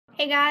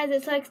Hey guys,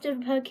 it's Lex the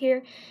Pug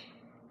here,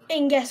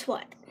 and guess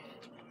what?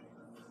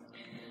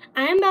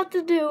 I am about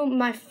to do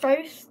my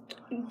first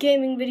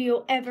gaming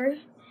video ever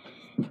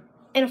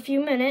in a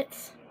few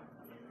minutes.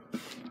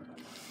 And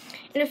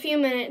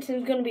it's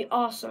going to be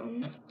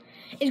awesome.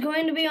 It's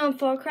going to be on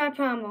Far Cry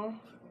Primal.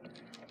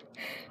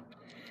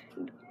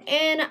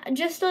 And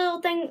just a little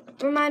thing,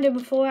 reminder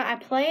before I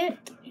play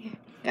it,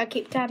 gotta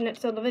keep tapping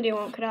it so the video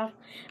won't cut off.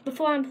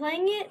 Before I'm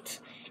playing it,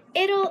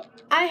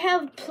 I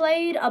have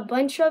played a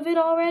bunch of it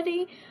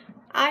already.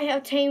 I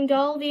have tamed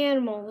all the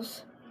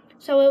animals,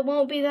 so it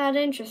won't be that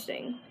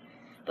interesting.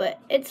 But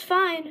it's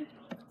fine.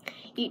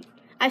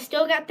 I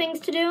still got things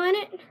to do in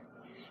it.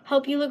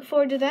 Hope you look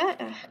forward to that.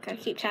 Gotta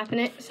keep tapping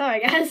it. Sorry,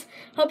 guys.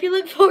 Hope you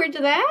look forward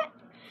to that.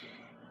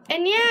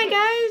 And yeah,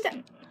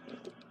 guys,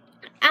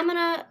 I'm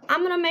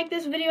gonna make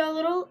this video a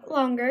little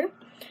longer.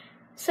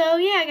 So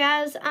yeah,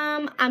 guys,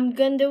 I'm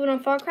gonna do it on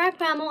Far Cry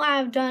Primal.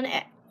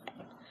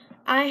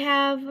 I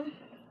have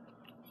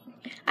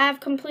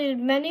completed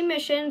many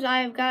missions.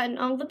 I have gotten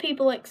all the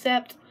people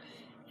except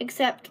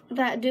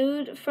that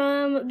dude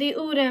from the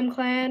Udam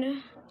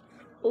clan.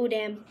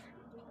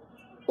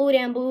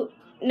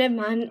 Never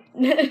mind.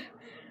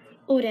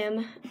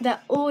 Udam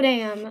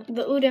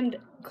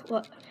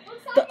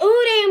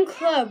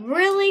club.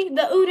 Really?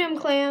 The Udam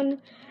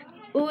clan.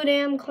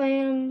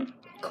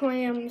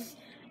 Clans.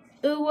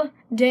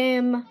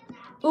 Udam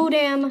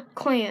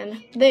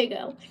clan. There you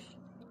go.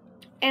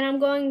 And I'm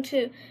going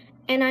to,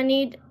 and I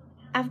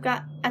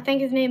think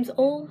his name's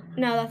Ul.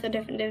 No, that's a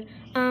different dude.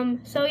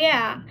 So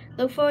yeah,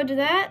 look forward to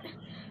that.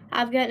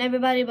 I've gotten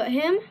everybody but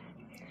him.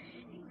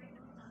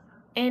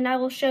 And I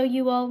will show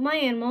you all of my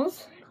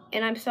animals.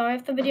 And I'm sorry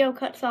if the video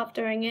cuts off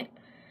during it.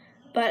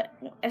 But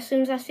as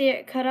soon as I see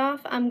it cut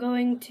off, I'm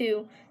going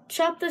to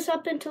chop this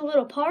up into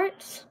little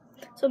parts.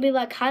 So it'll be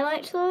like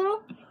highlights a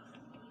little.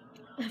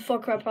 Far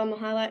Cry Primal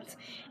highlights.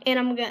 And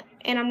I'm gonna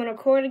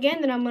record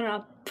again, then I'm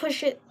gonna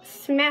push it,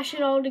 smash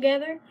it all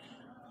together,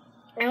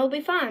 and it'll be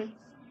fine.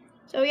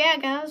 So yeah,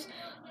 guys,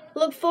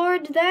 look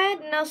forward to that,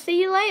 and I'll see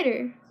you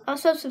later.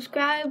 Also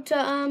subscribe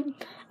to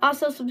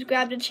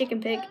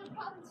Chicken Pig.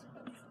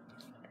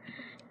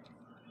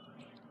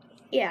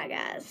 Yeah,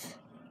 guys.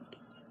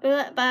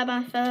 Bye,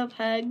 my fellow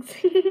pugs.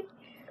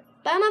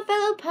 Bye, my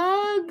fellow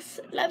pugs.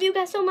 Love you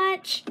guys so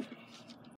much.